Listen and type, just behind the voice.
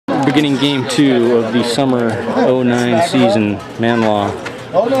beginning game 2 of the summer '09 season, Manlaw.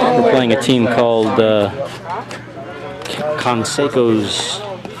 We're playing a team called Conseco's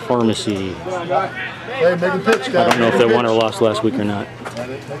Pharmacy. Hey, make a pitch, guy. I don't know if they won or lost last week or not.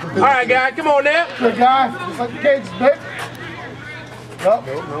 Alright, guy, come on now. Good guy. Just like the cage, Nick. No.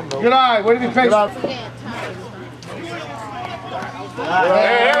 Good eye. Where did he pitch? There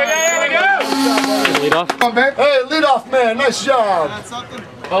we go. Lead off. Come on, babe. Hey, lead off man. Nice job.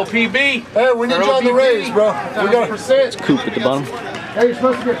 OPB. Hey, we need you on the raise, bro. We got a It's Coop at the bottom. Hey, you're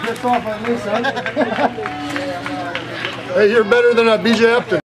supposed to get pissed off on me, son. Hey, you're better than BJ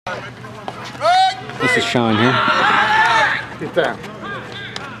Upton. This is Sean here. Get down.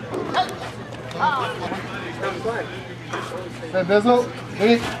 Hey, Bizzle.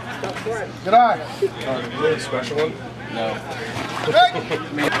 Hey. Good eye. Really special one? No.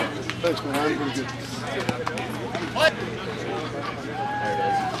 Thanks, man. I'm pretty good.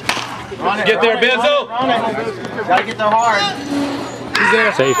 Get there, Bizzle. Gotta get there hard. He's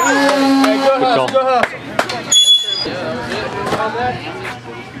there. Safe. Hey, good hustle, good hustle.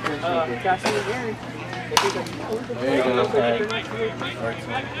 There you go.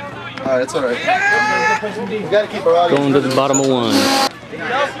 Alright, it's alright. We gotta keep our audience. Going to the bottom of 1. Hold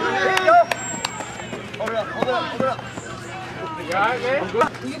it up, hold it up, hold it up. You alright, man?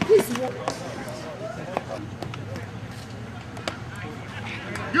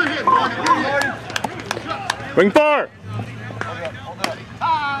 Good hit, Marty. Good hit. Bring far.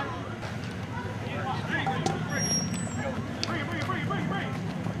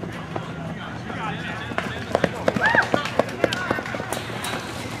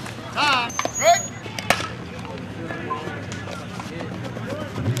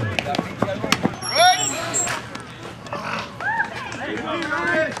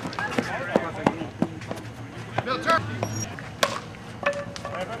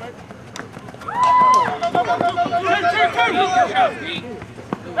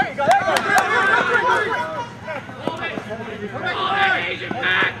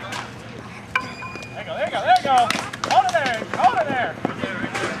 Hold up.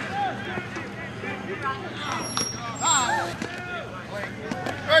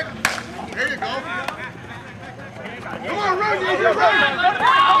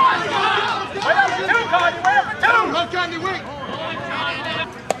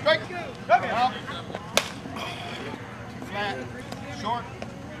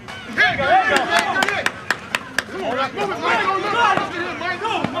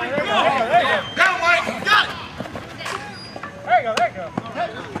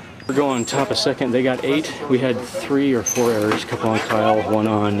 We're going top of second. They got 8. We had 3 or 4 errors. A couple on Kyle, 1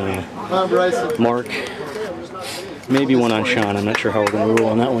 on Mark. Maybe 1 on Sean. I'm not sure how we're going to rule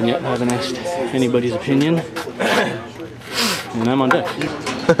on that one yet. I haven't asked anybody's opinion. And I'm on deck.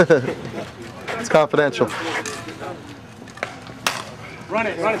 It's confidential. Run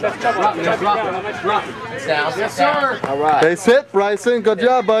it, that's drop it. It's down. Yes, sir. All right. Hey, sit, Bryson. Good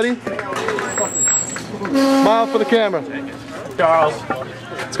job, buddy. Smile for the camera. Charles.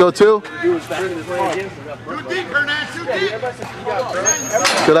 Let's go 2. Too deep, Hernan, too deep.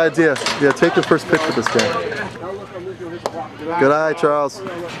 Good idea. Yeah, take the first pitch with this guy. Good eye, Charles.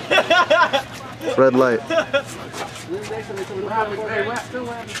 Red light.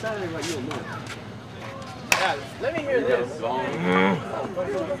 Let me hear this. Oh,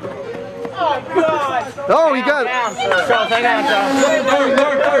 God. Oh, he got it. Charles, hang on, Charles.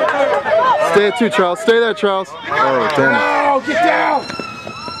 Stay at 2, Charles. Stay there, Charles. Oh, damn it. Oh, get down.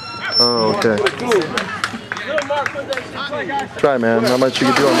 Oh, okay. Try, man. How much you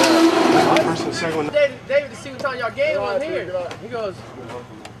can do on that? David, to see what time y'all game was here. He goes,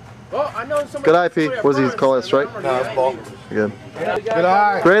 well, I know somebody. Good eye, P. What does he call it? Strike? No, it's ball. Good. Good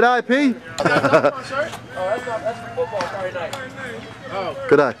eye. Great eye, P. That's for football Friday night. Oh.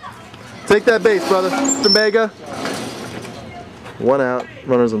 Good eye. Take that base, brother. Mr. Mega. 1 out.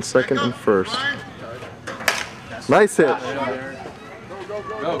 Runners on second and first. Nice hit.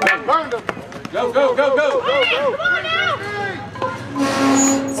 Go.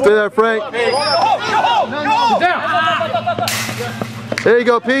 Stay there, Frank. Get down. There you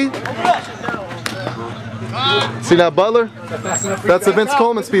go, Pete. See that Butler? That's the Vince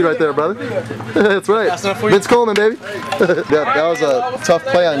Coleman speed right there, brother. That's right. Vince Coleman, baby. That was a tough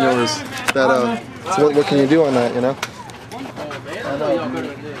play on yours. So what can you do on that, you know? I know.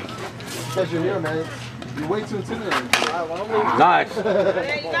 Because you're here, man. You're way too intimidating. Nice. Come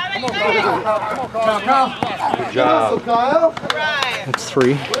on, Kyle. Good job. Kyle. That's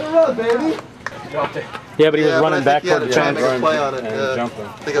 3. Way to run, baby. Yeah, but he was but running I back think toward he the had to try fence. and make a play on it. Yeah. I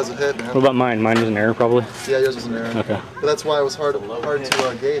think it was a hit, man. What about mine? Mine was an error, probably. Yeah, yours was an error. Okay. But that's why it was hard to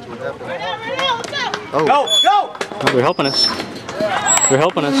gauge what happened. Oh. Go! Oh, they're helping us. They're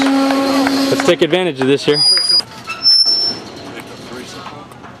helping us. Let's take advantage of this here.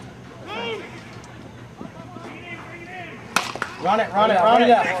 Run it up.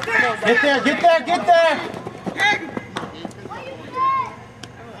 Get there.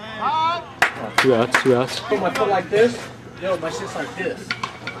 Two outs. Put my foot like this. Yo, my shit's like this.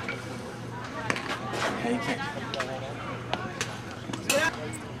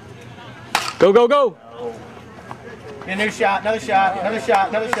 Go, go, go! Get a new shot, another shot.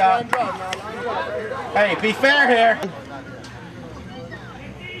 Hey, be fair here.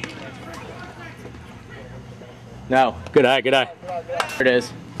 No. Good eye. There it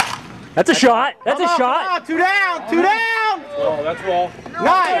is. That's a shot. That's a shot. Two down. Oh, that's ball.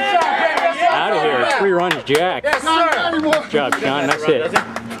 Nice. Out of here. 3 runs, Jack. Yes, sir. Good job, Sean. That's it.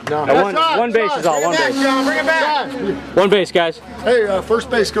 No. One base is all. One base. John, bring it back. One base, guys. Hey, first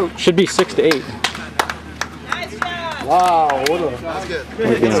base coach. Should be 6 to 8. Wow, what a That's good.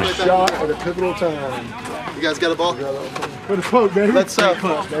 shot at a pivotal time. You guys got a ball? What a poke, baby. Let's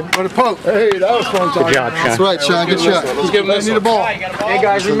What a poke. Hey, that was fun time. Good job, That's Sean. right, Sean. Good shot. Let's give him this Need a one. ball. Hey,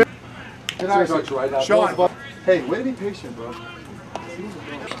 guys, remember. Sean, Hey, way to be patient, bro.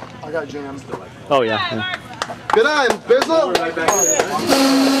 I got jammed. Oh, yeah. Good eye, Bizzle.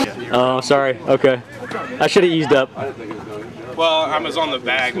 Oh, sorry. Okay. I should have eased up. Well, I was on the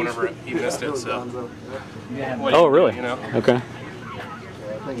bag whenever he missed it, so. Oh, really? You know. Okay.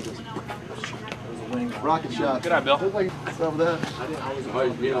 Rocket shot. Good eye, Bill. What's up with that?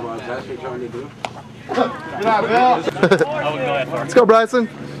 Let's go, Bryson.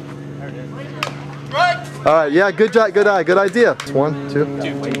 All right, yeah, good job, good eye, good idea. 1, 2.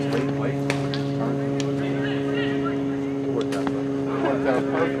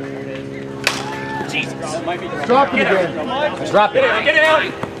 Drop it again. Drop it. Get it out.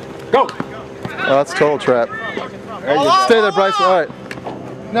 Go. Oh, that's total trap. Stay there, Bryson. All right.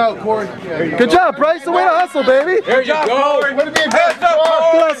 No, Corey. Good job, Bryson. Way to hustle, baby. There you go. Way to be a good Good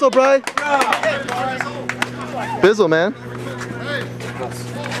hustle, Bry. Bizzle, man.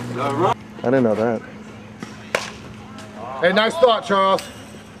 I didn't know that. Hey, nice thought, Charles.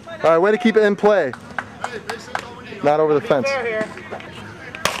 All right, way to keep it in play. Not over the fence.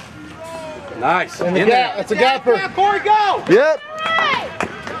 Nice. In the gap. It's a gapper. Corey, go! Yep.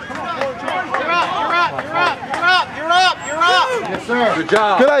 You're up. Yes, sir. Good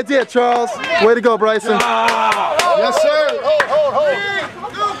job. Good idea, Charles. Way to go, Bryson. Yes, sir. Hold.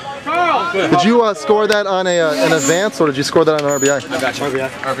 Did you score that on an advance, or did you score that on an RBI? I got you.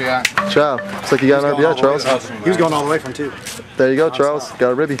 RBI. Ciao. Looks like you got an RBI, Charles. He was going all the way from 2. There you go, Charles.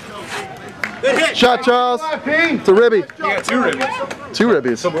 Got a ribby. Shot, Charles. It's a ribby. You got 2 ribbies. 2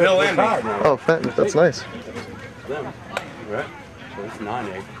 ribbies. Bill and me. Oh, that's nice.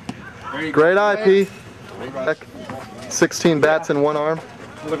 Great eye, P. 16 bats in 1 arm.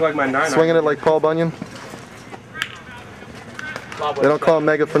 Look like my 9. Swinging it like Paul Bunyan. They don't call him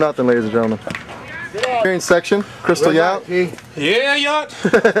Mega for nothing, ladies and gentlemen. Hearing section, Crystal Yout. Yeah, yacht.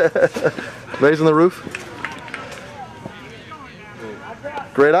 Raising the roof.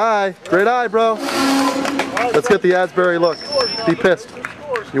 Great eye, bro. Let's get the Asbury look. Be pissed.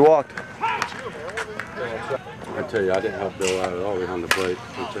 You walked. I tell you, I didn't help Bill out at all behind the plate.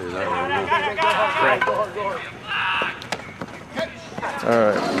 I'll tell you that right now.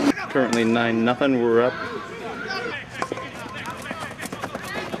 All right. Currently 9-0. We're up.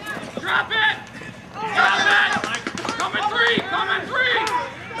 Drop it! Coming 3!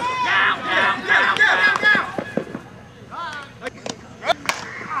 Down!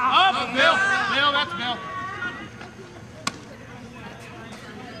 Up, Bill, that's Bill.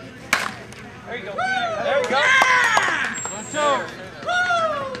 There you go. One,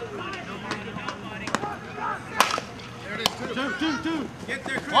 2. Get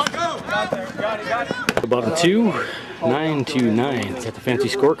there, Chris, go! Got it. Bottom 2. 9-9. Got the fancy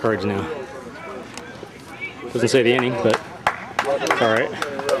scorecards now. Doesn't say the inning, but it's all right.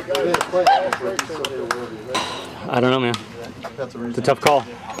 I don't know, man. It's a tough call.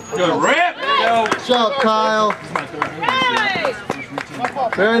 Good rip. Good job, Kyle.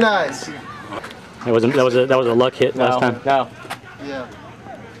 Very nice. That was a luck hit last time. No. Yeah.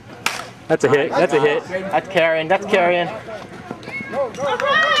 That's a hit. That's a hit. That's carrying. Get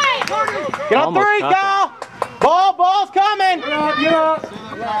on Almost 3, caught Kyle! Ball's coming! Get up.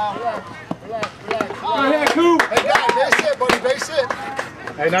 Hey, Coop! Hey, guys, base hit, buddy, base hit.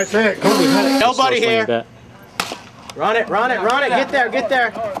 Hey, nice hit. Kobe. Nobody Swing here. that. Run it. Get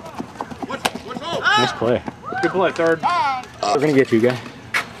there. What's on? Nice play. Good play, third. We're gonna get you, guy.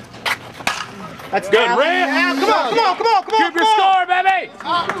 That's good. Red. Come on, come on, come on, come on. Keep your score, baby.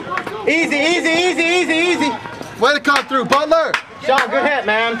 Easy, easy, easy, easy, easy. Way to come through, Butler. Sean, good hit,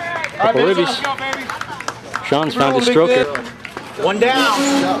 man. Couple ribbies. Sean's found his stroker. One down.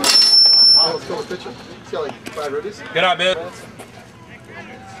 Let's go pitch it. He's got like 5 ribbies. Good eye, Bill.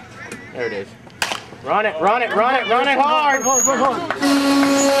 There it is. Run it, run it, run it, run it hard.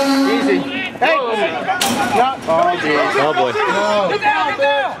 Easy. Hey. No. Oh, geez. Oh boy. Get down,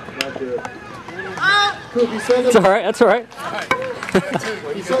 down. Coop, you send That's him. all right. That's all right.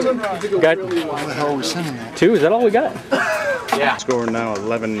 You send him. Got How the hell are we sending that? 2. Is that all we got? Yeah. Score now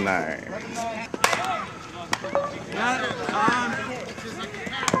 11-9.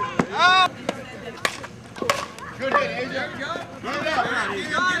 Good hit, AJ. Run it out. Get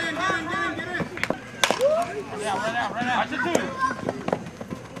in. Run out. Watch it, too.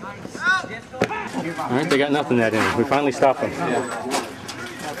 All right, they got nothing that inning. We finally stopped them.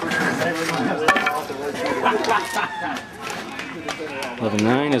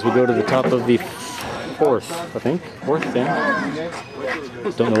 11-9 as we go to the top of the 4th, I think. 4th,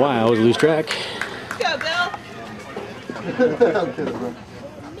 yeah. Don't know why, I always lose track. Go, Bill. I'm kidding, bro.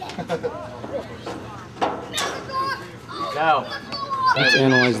 No. Let's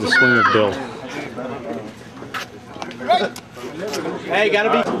analyze the swing of Bill. Hey, gotta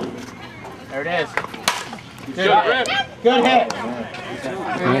be. There it is. Good hit.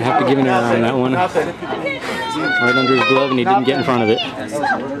 I have to give an error on that one. Right under his glove, and he didn't get in front of it.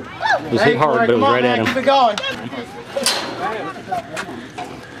 It was hit hard, but it was right at him. Keep it going.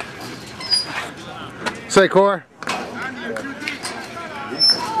 Say, Core.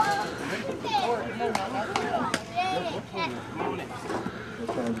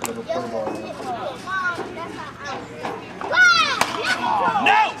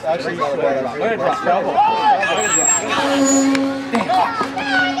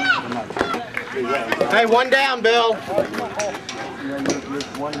 Hey, one down, Bill.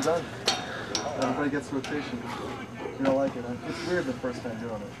 One and done. Everybody gets rotation. You don't like it, huh? It's weird the first time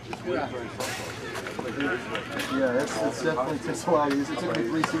doing it. Yeah, it's definitely takes a while to use. It took me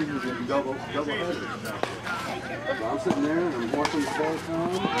 3 seasons to double headed. I'm sitting there and I'm watching the ball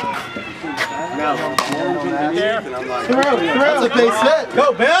come. That's a base hit.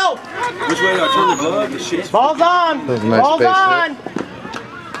 Go, Bill. Which way do I turn the glove? The sheets. Ball's on. Ball's on.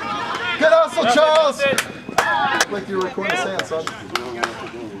 Good hustle, Charles. Like you were recording sand, son.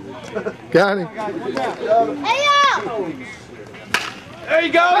 Got him. Hey, yo! There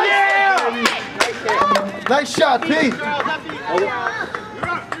you go. Yeah. Nice shot, Pete. I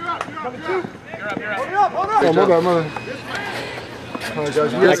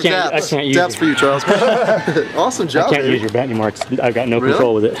can't use Daps it. for you, Charles. Awesome job, I can't baby. use your bat anymore. I've got no Really?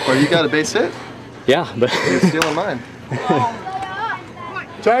 control with it. Well, you got a base hit. Yeah, but You're stealing mine.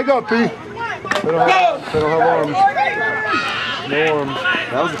 Tag up, P. They don't have arms. No arms.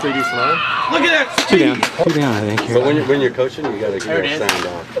 That was a pretty decent arm. Look at that. 2 down. 2 down, I think. But when you're coaching, you got to keep your sound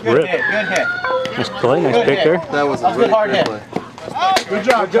off. Good Rip. hit. Good hit. Nice play, nice pick there. That was a That was a good really hard good hit. play. Good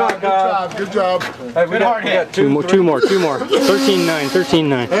job, John. Good job. Good job. Good hard hit. 2 more. 13-9,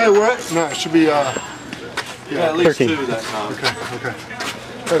 13-9. Hey, what? No, it should be, Yeah, at least 13. 2 that time.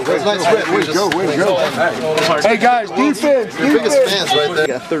 That was a nice hit. way to go, way to go. Hey, guys, defense. Your biggest fans right there.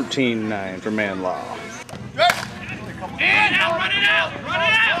 Got 13-9 for Manlaw. In, out, run it out. Run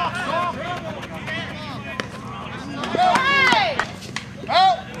it out. Hey!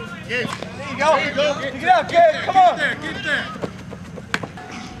 Out. There you go. Pick it up, kid. Come on. Get there.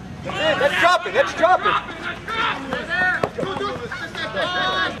 Let's drop it. Let's drop it.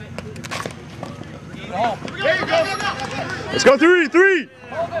 There you go. Let's go 3.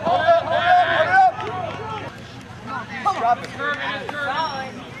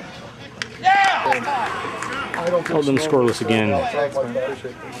 Hold them scoreless again. Thanks, man.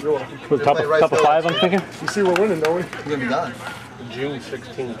 Appreciate it. You're welcome. For the top of 5, I'm thinking. You see we're winning, don't we? You're gonna be done. June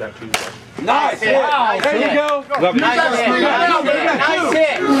 16th, that Tuesday. Nice hit. Wow, there you go. Nice hit. Nice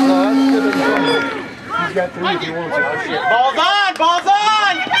hit. He's got 3 if you want to. Ball's on. Ball's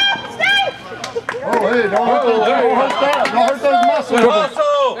on. Oh, hey, don't hurt that. Don't hurt those muscles.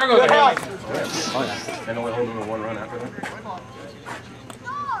 Hustle. Good hustle. And only holding a 1 run after that. Oh,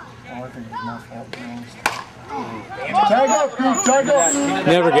 I think it's my fault. Tag up, Coop. Tag up.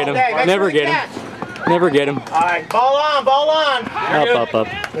 Never get him. Never get him. Never get him. All right, ball on, ball on. Up.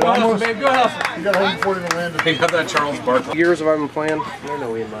 Almost. You got home before he landed. Hey, cut that Charles Barkley. Years have I been playing? There's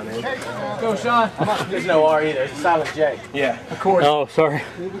no E in my name. Go, Sean. There's no R either. It's a silent J. Yeah. Corey. Oh, sorry.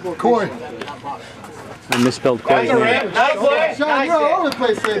 Corey. I misspelled Corey's name. Nice play. Sean, you're all over the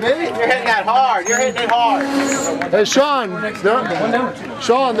place today, baby. You're hitting that hard. You're hitting it hard. Hey, Sean,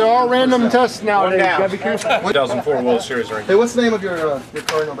 they're all random tests nowadays. You down. gotta be careful. 2004 World Series ring. Hey, what's the name of your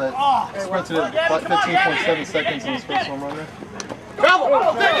Cardinal that sprinted at 15.7 seconds in his first home run there?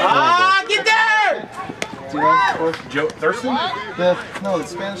 Ah, get there! Do you know, of course? Joe Thurston? No, the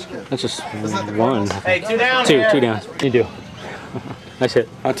Spanish kid. That's just that the one. Hey, 2 down. Two here. down. You do. Nice hit.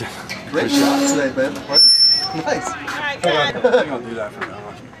 Great shot today, babe. What? Nice. I'm gonna do that from now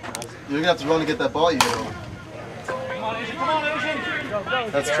on. You're gonna have to run to get that ball, you know.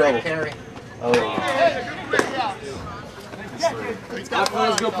 That's trouble. Oh,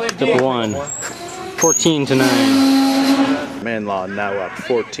 Double one. 14-9. Manlaw now up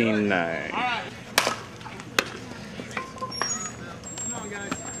 14-9.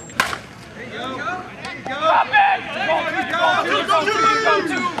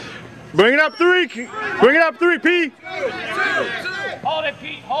 Bring it up three. Bring it up three, P. Hold it,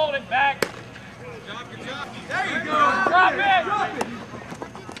 Pete. Hold it back. There you go. Drop it.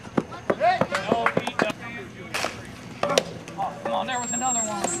 No, Pete. Oh, come on. There was another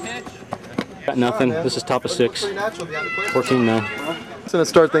one. Pitch. Got nothing. This is top of 6. 14-9. It's gonna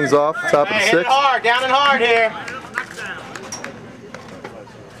start things off, top of the Hey, hit it 6th. hard. Down and hard here.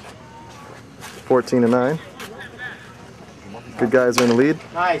 14-9. Good guys are in the lead.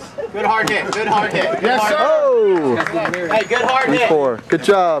 Nice. Good hard hit. Good hard hit. Good Yes, hard sir. Oh! hit. Hey, good hard hit. 3-4. Good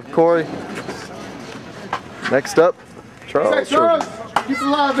job, Corey. Next up, Charles. Charles, keep it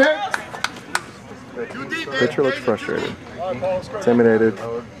alive, man. Pitcher looks frustrated, intimidated.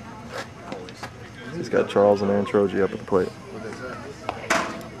 He's got Charles and Antroji up at the plate.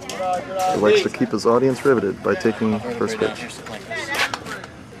 He likes to keep his audience riveted by taking first pitch.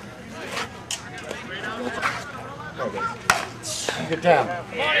 Get down.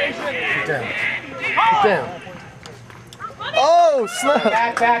 Get down. Get down. Oh, snap!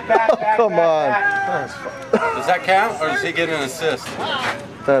 Back. Oh, come on. Does that count, or does he get an assist?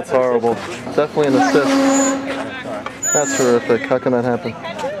 That's horrible. Definitely an assist. That's horrific. How can that happen?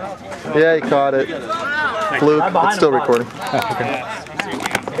 Yeah, he caught it. Fluke. It's still recording.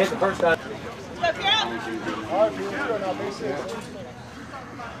 Hit the first shot.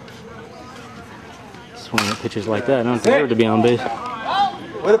 Swinging at pitches like that, I don't deserve to be on base.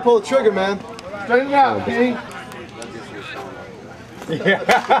 Way to pull the trigger, man. Straighten it out, P.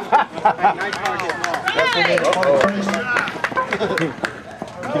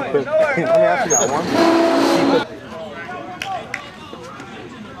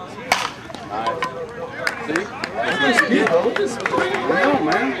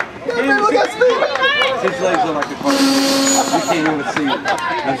 His legs are like a car. You can't even see it.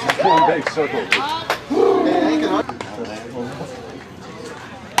 That's just one big circle.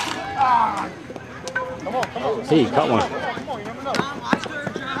 Hey, caught one.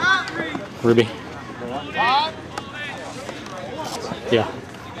 Ruby. Yeah.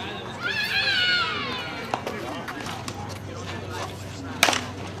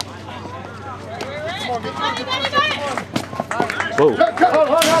 Whoa.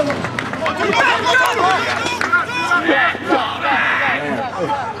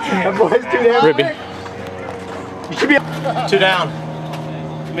 That boy's too damn. Ruby. You should be 2 down.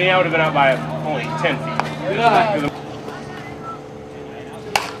 Me, I would have been out by only 10 feet.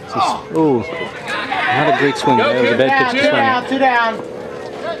 Ooh. Not a great swing. That was a bad pitch to swing at. 2 down.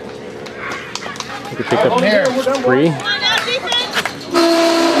 You could pick up 3.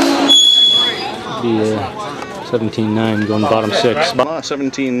 Be 17-9 going bottom 6.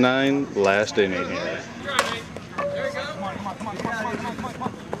 17-9, last inning here.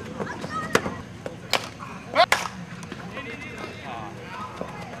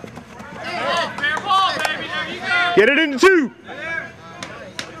 Get it into 2.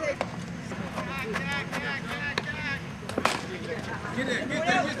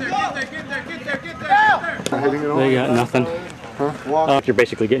 They got nothing. You're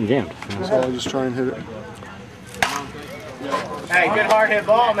basically getting jammed. So I'll just try and hit it. Hey, good hard hit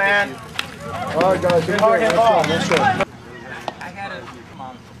ball, man. All right, guys. Good hard hit ball.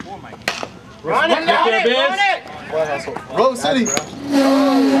 Run it, run it, run it. Rose City.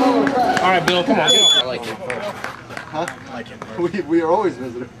 All right, Bill, come on. Get off. Huh? We are always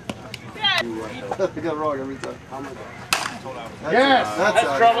visitors. We got it wrong every time. Yes. That's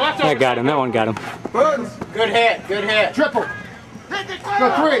Trouble. That's That got him. That one got him. Burns. Good hit, good hit. Triple. Go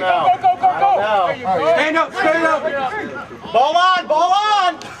 3. No. Go. No. Stand up. Straight up. Ball on, ball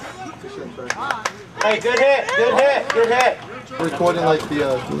on. Hey, good hit, good hit, good hit. Recording like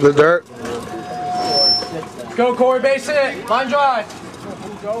the The dirt. Go, Corey. Base hit. Line drive.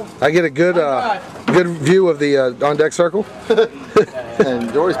 I get a good good view of the on deck circle.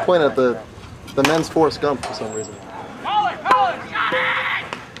 And Jory's pointing at the men's Forrest Gump for some reason.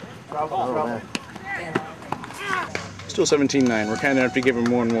 Oh, man. Still 17-9. We're kind of have to give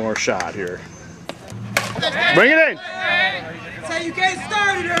him one more shot here. Bring it in. That's how you get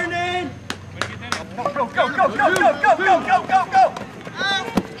started, Hernan. Go, go, go, go, go, go, go, go, go, go, go.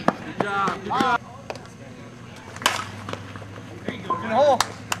 Good job. Good job. In the hole.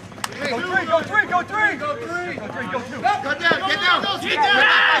 Go three, go three, go three. Go three. Go three, go two. Go down, get down. Get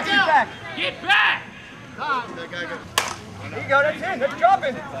back. Get back. There you go, that's in. That's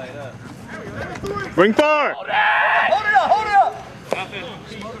dropping. Bring forward. Hold it up, hold it up.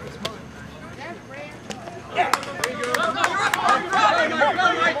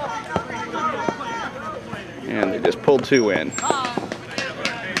 And they just pulled two in.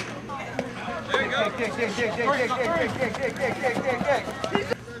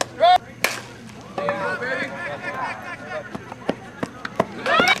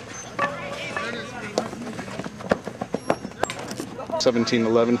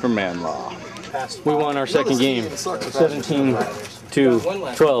 17-11 for Manlaw. We won our second game,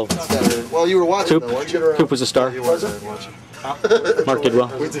 17-12. Well, you were watching Coop, though, weren't you? Coop was a star. Mark did well.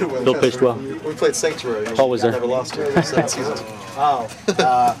 We did win. Bill pitched well. We played Sanctuary. Paul was there. Never lost 7 seasons. Oh,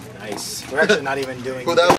 nice. We're actually not even doing.